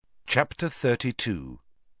Chapter 32.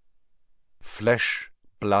 Flesh,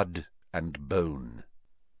 Blood and Bone.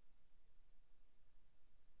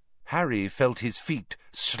 Harry felt his feet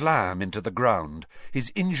slam into the ground. His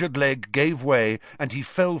injured leg gave way, and he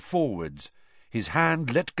fell forwards. His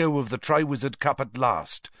hand let go of the Triwizard Cup at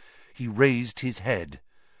last. He raised his head.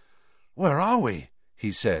 "Where are we?"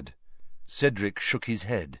 he said. Cedric shook his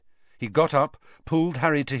head. He got up, pulled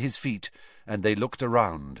Harry to his feet, and they looked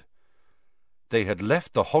around. They had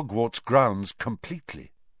left the Hogwarts grounds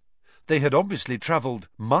completely. They had obviously travelled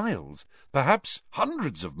miles, perhaps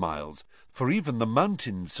hundreds of miles, for even the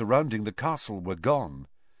mountains surrounding the castle were gone.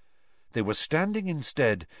 They were standing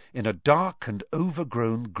instead in a dark and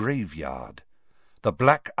overgrown graveyard. The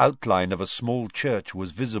black outline of a small church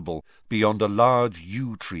was visible beyond a large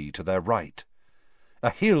yew tree to their right. A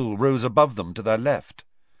hill rose above them to their left.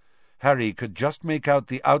 Harry could just make out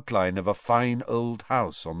the outline of a fine old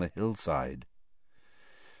house on the hillside.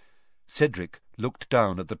 Cedric looked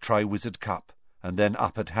down at the Triwizard Cup, and then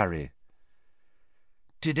up at Harry.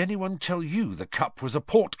 "Did anyone tell you the cup was a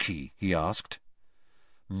portkey?" he asked.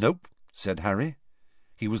 "Nope," said Harry.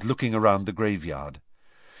 He was looking around the graveyard.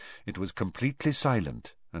 It was completely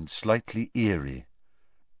silent and slightly eerie.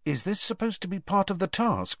 "Is this supposed to be part of the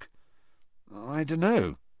task?" "I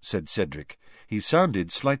dunno," said Cedric. He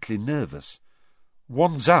sounded slightly nervous.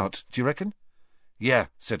 "Wands out, do you reckon?" "Yeah,"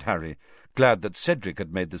 said Harry, glad that Cedric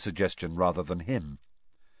had made the suggestion rather than him.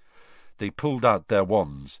 They pulled out their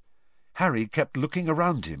wands. Harry kept looking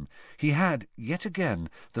around him. He had, yet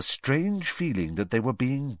again, the strange feeling that they were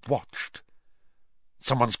being watched.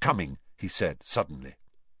 "Someone's coming," he said suddenly.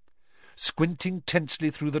 Squinting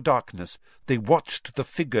tensely through the darkness, they watched the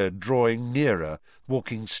figure drawing nearer,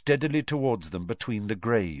 walking steadily towards them between the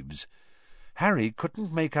graves. Harry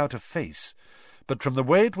couldn't make out a face, but from the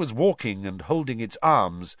way it was walking and holding its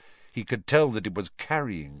arms, he could tell that it was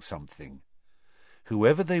carrying something.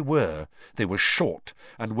 Whoever they were short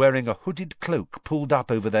and wearing a hooded cloak pulled up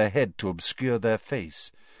over their head to obscure their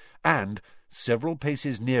face, and, several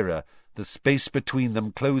paces nearer, the space between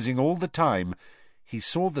them closing all the time, he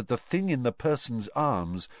saw that the thing in the person's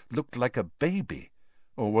arms looked like a baby,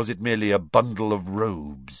 or was it merely a bundle of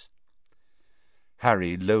robes?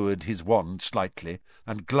 Harry lowered his wand slightly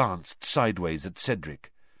and glanced sideways at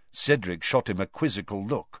Cedric. Cedric shot him a quizzical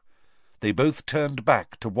look. They both turned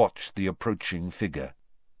back to watch the approaching figure.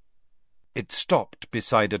 It stopped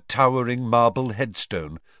beside a towering marble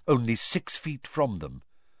headstone, only 6 feet from them.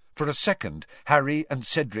 For a second, Harry and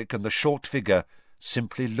Cedric and the short figure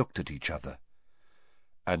simply looked at each other.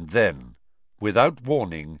 And then, without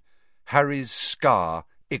warning, Harry's scar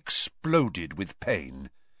exploded with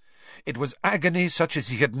pain. It was agony such as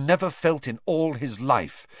he had never felt in all his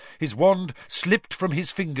life. His wand slipped from his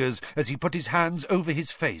fingers as he put his hands over his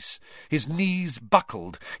face. His knees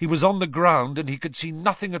buckled. He was on the ground, and he could see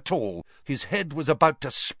nothing at all. His head was about to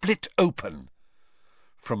split open.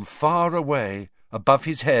 From far away, above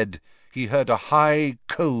his head, he heard a high,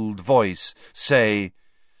 cold voice say,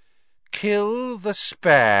 "Kill the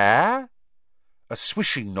spare?" A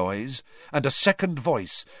swishing noise, and a second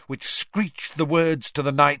voice, which screeched the words to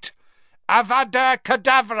the night, "Avada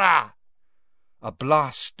Kedavra!" A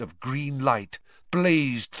blast of green light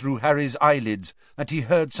blazed through Harry's eyelids, and he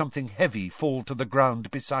heard something heavy fall to the ground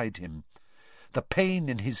beside him. The pain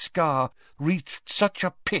in his scar reached such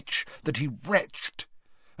a pitch that he retched,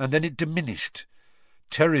 and then it diminished.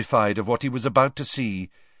 Terrified of what he was about to see,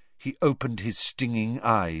 he opened his stinging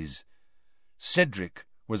eyes. Cedric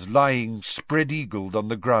was lying spread-eagled on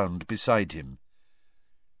the ground beside him.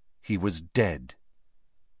 He was dead.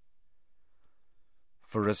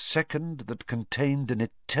 For a second that contained an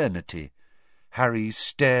eternity, Harry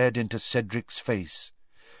stared into Cedric's face,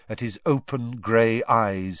 at his open grey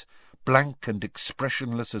eyes, blank and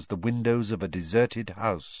expressionless as the windows of a deserted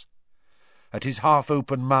house, at his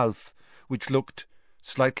half-open mouth, which looked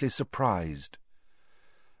slightly surprised.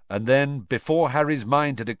 And then, before Harry's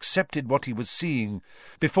mind had accepted what he was seeing,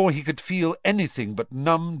 before he could feel anything but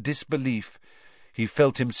numb disbelief, he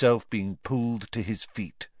felt himself being pulled to his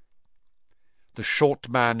feet. The short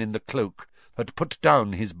man in the cloak had put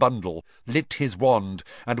down his bundle, lit his wand,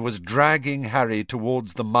 and was dragging Harry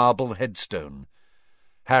towards the marble headstone.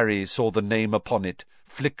 Harry saw the name upon it,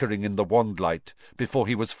 flickering in the wand-light, before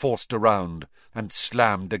he was forced around and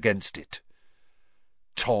slammed against it.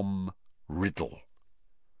 Tom Riddle.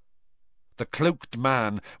 The cloaked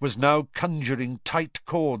man was now conjuring tight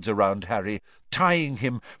cords around Harry, tying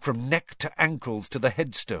him from neck to ankles to the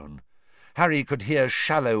headstone. Harry could hear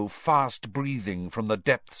shallow, fast breathing from the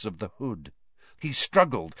depths of the hood. He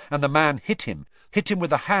struggled, and the man hit him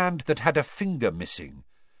with a hand that had a finger missing.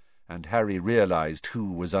 and Harry realized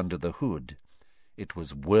who was under the hood. It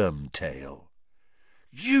was Wormtail.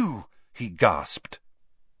 "You!" he gasped.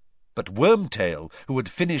 But Wormtail, who had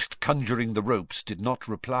finished conjuring the ropes, did not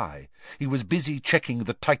reply. He was busy checking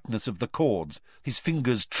the tightness of the cords, his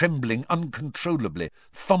fingers trembling uncontrollably,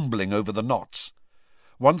 fumbling over the knots.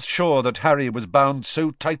 Once sure that Harry was bound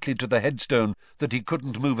so tightly to the headstone that he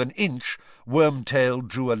couldn't move an inch, Wormtail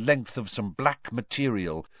drew a length of some black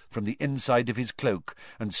material from the inside of his cloak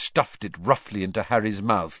and stuffed it roughly into Harry's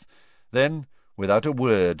mouth. Then, without a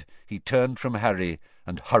word, he turned from Harry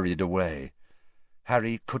and hurried away.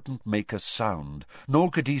 Harry couldn't make a sound,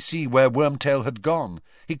 nor could he see where Wormtail had gone.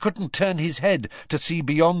 He couldn't turn his head to see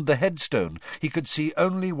beyond the headstone. He could see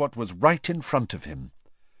only what was right in front of him.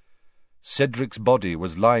 Cedric's body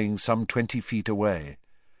was lying some 20 feet away.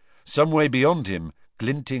 Some way beyond him,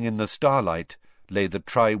 glinting in the starlight, lay the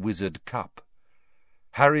Triwizard Cup.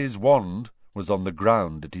 Harry's wand was on the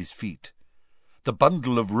ground at his feet. The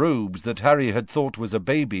bundle of robes that Harry had thought was a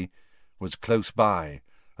baby was close by,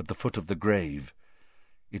 at the foot of the grave.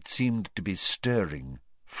 It seemed to be stirring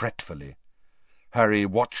fretfully. Harry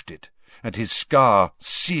watched it, and his scar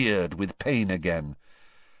seared with pain again,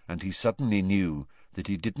 and he suddenly knew that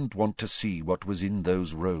he didn't want to see what was in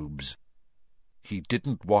those robes. He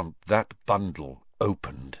didn't want that bundle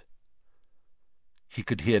opened. He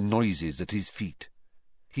could hear noises at his feet.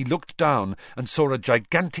 He looked down and saw a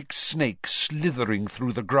gigantic snake slithering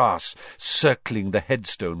through the grass, circling the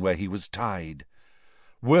headstone where he was tied.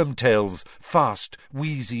 Wormtail's fast,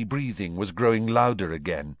 wheezy breathing was growing louder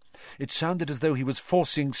again. It sounded as though he was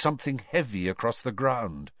forcing something heavy across the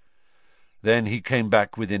ground. Then he came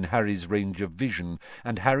back within Harry's range of vision,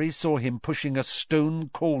 and Harry saw him pushing a stone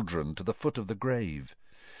cauldron to the foot of the grave.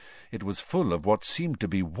 It was full of what seemed to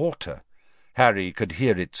be water. Harry could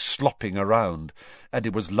hear it slopping around, and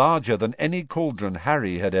it was larger than any cauldron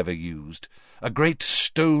Harry had ever used, a great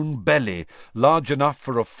stone belly, large enough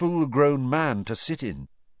for a full-grown man to sit in.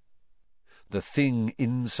 The thing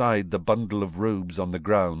inside the bundle of robes on the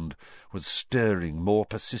ground was stirring more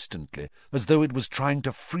persistently, as though it was trying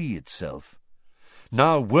to free itself.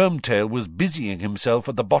 Now Wormtail was busying himself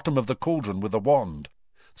at the bottom of the cauldron with a wand.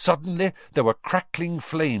 Suddenly there were crackling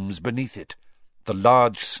flames beneath it. The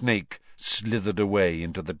large snake slithered away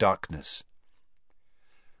into the darkness.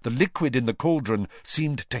 The liquid in the cauldron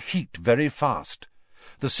seemed to heat very fast.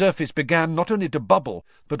 The surface began not only to bubble,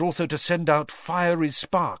 but also to send out fiery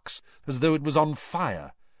sparks, as though it was on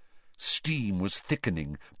fire. Steam was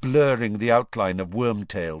thickening, blurring the outline of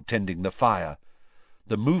Wormtail tending the fire.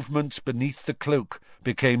 The movements beneath the cloak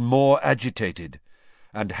became more agitated,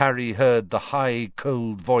 and Harry heard the high,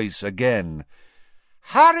 cold voice again.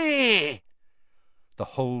 "Harry!"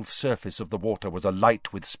 The whole surface of the water was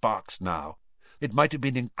alight with sparks now. It might have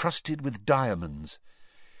been encrusted with diamonds.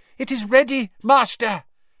 "It is ready, master."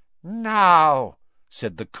 "Now,"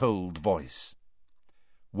 said the cold voice.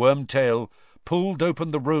 Wormtail pulled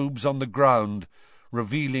open the robes on the ground,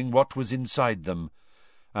 revealing what was inside them,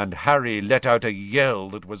 and Harry let out a yell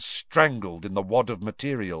that was strangled in the wad of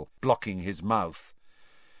material blocking his mouth.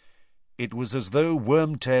 It was as though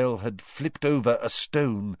Wormtail had flipped over a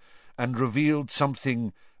stone and revealed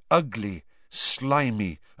something ugly,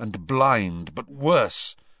 slimy, and blind, but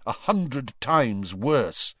worse, 100 times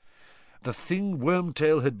worse. The thing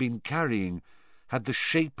Wormtail had been carrying had the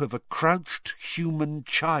shape of a crouched human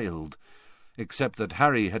child, except that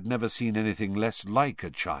Harry had never seen anything less like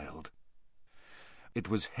a child. It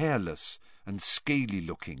was hairless and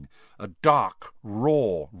scaly-looking, a dark,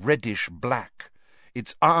 raw, reddish-black.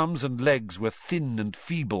 Its arms and legs were thin and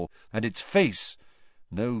feeble, and its face,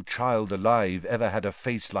 no child alive ever had a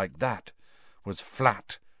face like that, was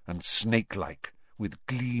flat and snake-like, with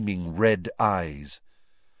gleaming red eyes.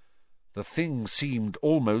 The thing seemed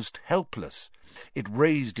almost helpless. It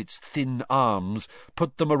raised its thin arms,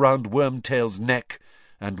 put them around Wormtail's neck,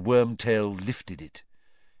 and Wormtail lifted it.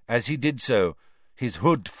 As he did so, his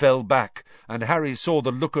hood fell back, and Harry saw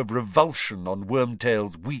the look of revulsion on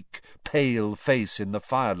Wormtail's weak, pale face in the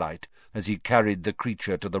firelight as he carried the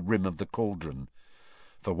creature to the rim of the cauldron.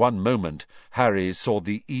 For one moment Harry saw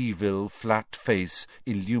the evil, flat face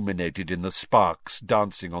illuminated in the sparks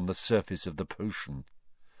dancing on the surface of the potion.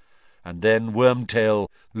 And then Wormtail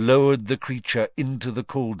lowered the creature into the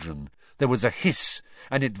cauldron. There was a hiss,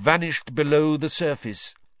 and it vanished below the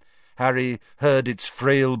surface. Harry heard its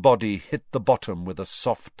frail body hit the bottom with a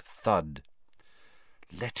soft thud.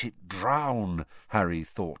 "Let it drown," Harry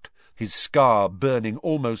thought, his scar burning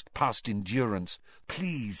almost past endurance.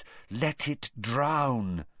 "Please, let it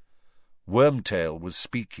drown." Wormtail was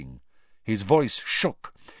speaking. His voice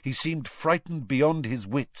shook. He seemed frightened beyond his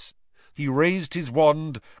wits. He raised his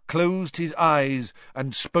wand, closed his eyes,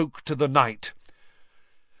 and spoke to the knight.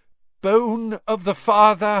 "Bone of the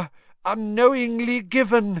father, unknowingly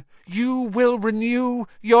given, you will renew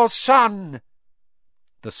your son."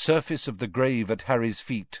 The surface of the grave at Harry's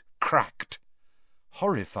feet cracked.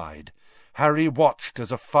 Horrified, Harry watched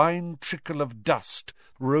as a fine trickle of dust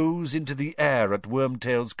rose into the air at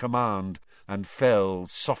Wormtail's command and fell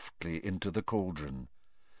softly into the cauldron.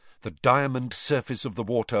 The diamond surface of the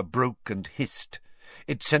water broke and hissed.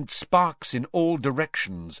 It sent sparks in all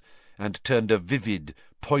directions and turned a vivid,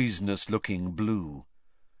 poisonous-looking blue.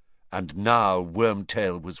 And now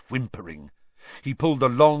Wormtail was whimpering. He pulled a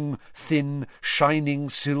long, thin, shining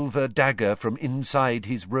silver dagger from inside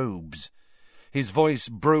his robes. His voice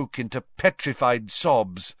broke into petrified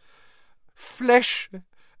sobs. "Flesh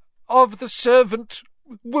of the servant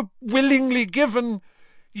willingly given,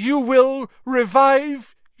 you will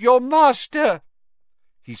revive your master."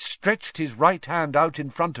 He stretched his right hand out in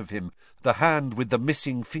front of him, the hand with the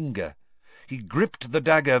missing finger. He gripped the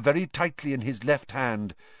dagger very tightly in his left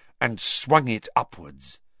hand and swung it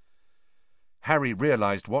upwards. Harry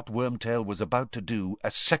realized what Wormtail was about to do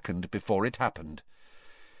a second before it happened.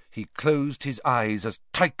 He closed his eyes as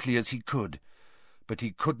tightly as he could, but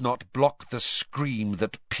he could not block the scream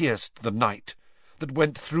that pierced the night, that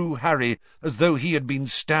went through Harry as though he had been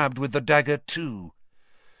stabbed with the dagger too.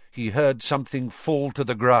 He heard something fall to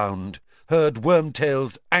the ground, heard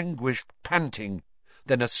Wormtail's anguished panting,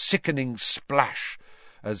 then a sickening splash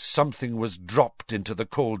as something was dropped into the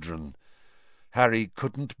cauldron. Harry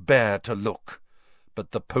couldn't bear to look,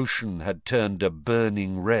 but the potion had turned a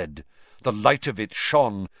burning red. The light of it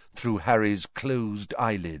shone through Harry's closed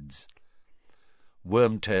eyelids.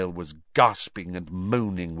 Wormtail was gasping and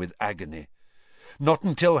moaning with agony. Not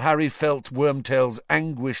until Harry felt Wormtail's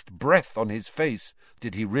anguished breath on his face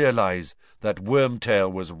did he realize that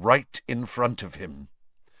Wormtail was right in front of him.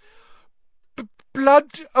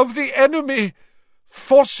 "Blood of the enemy,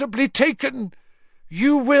 forcibly taken,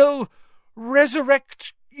 you will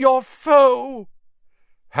resurrect your foe."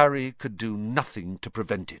 Harry could do nothing to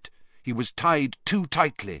prevent it. He was tied too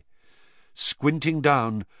tightly. Squinting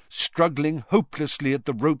down, struggling hopelessly at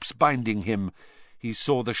the ropes binding him, he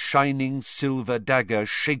saw the shining silver dagger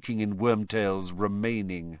shaking in Wormtail's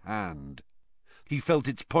remaining hand. He felt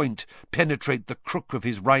its point penetrate the crook of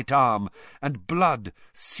his right arm, and blood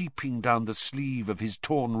seeping down the sleeve of his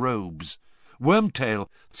torn robes. Wormtail,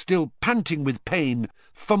 still panting with pain,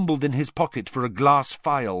 fumbled in his pocket for a glass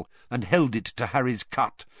phial and held it to Harry's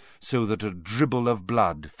cut, so that a dribble of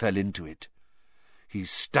blood fell into it. He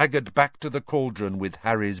staggered back to the cauldron with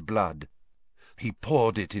Harry's blood. He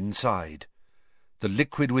poured it inside. The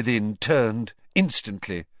liquid within turned,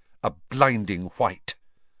 instantly, a blinding white.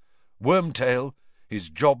 Wormtail,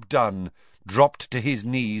 his job done, dropped to his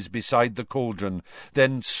knees beside the cauldron,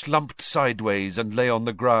 then slumped sideways and lay on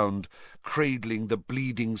the ground, cradling the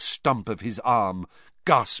bleeding stump of his arm,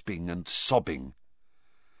 gasping and sobbing.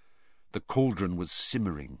 The cauldron was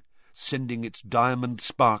simmering, sending its diamond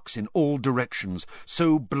sparks in all directions,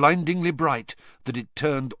 so blindingly bright that it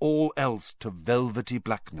turned all else to velvety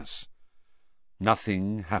blackness.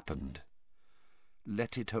 Nothing happened.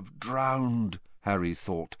 Let it have drowned, Harry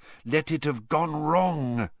thought. Let it have gone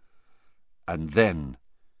wrong. And then,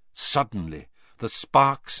 suddenly, the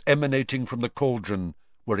sparks emanating from the cauldron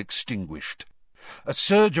were extinguished. A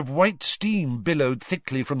surge of white steam billowed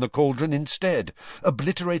thickly from the cauldron instead,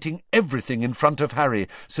 obliterating everything in front of Harry,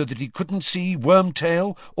 so that he couldn't see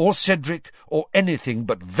Wormtail or Cedric or anything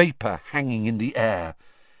but vapour hanging in the air.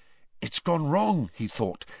 "It's gone wrong," he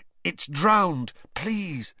thought. "It's drowned.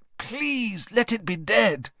 Please, please, let it be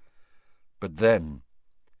dead." But then,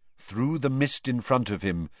 through the mist in front of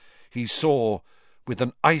him, he saw, with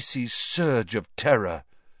an icy surge of terror,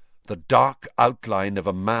 the dark outline of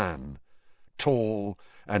a man, tall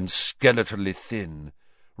and skeletally thin,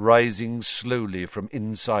 rising slowly from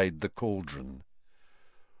inside the cauldron.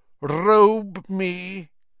 "Robe me,"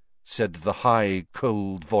 said the high,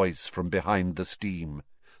 cold voice from behind the steam,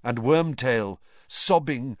 and Wormtail,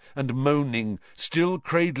 sobbing and moaning, still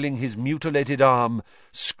cradling his mutilated arm,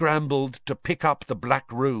 scrambled to pick up the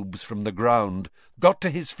black robes from the ground, got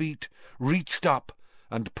to his feet, reached up,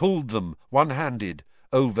 and pulled them, one-handed,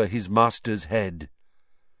 over his master's head.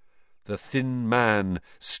 The thin man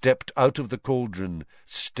stepped out of the cauldron,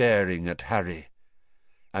 staring at Harry,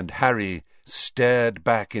 and Harry stared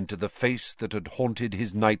back into the face that had haunted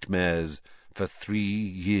his nightmares for 3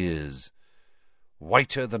 years.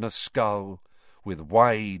 Whiter than a skull, with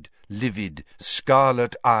wide, livid,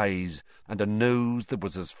 scarlet eyes, and a nose that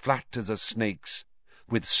was as flat as a snake's,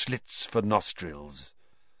 with slits for nostrils.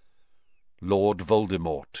 Lord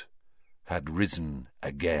Voldemort, had risen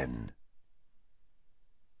again.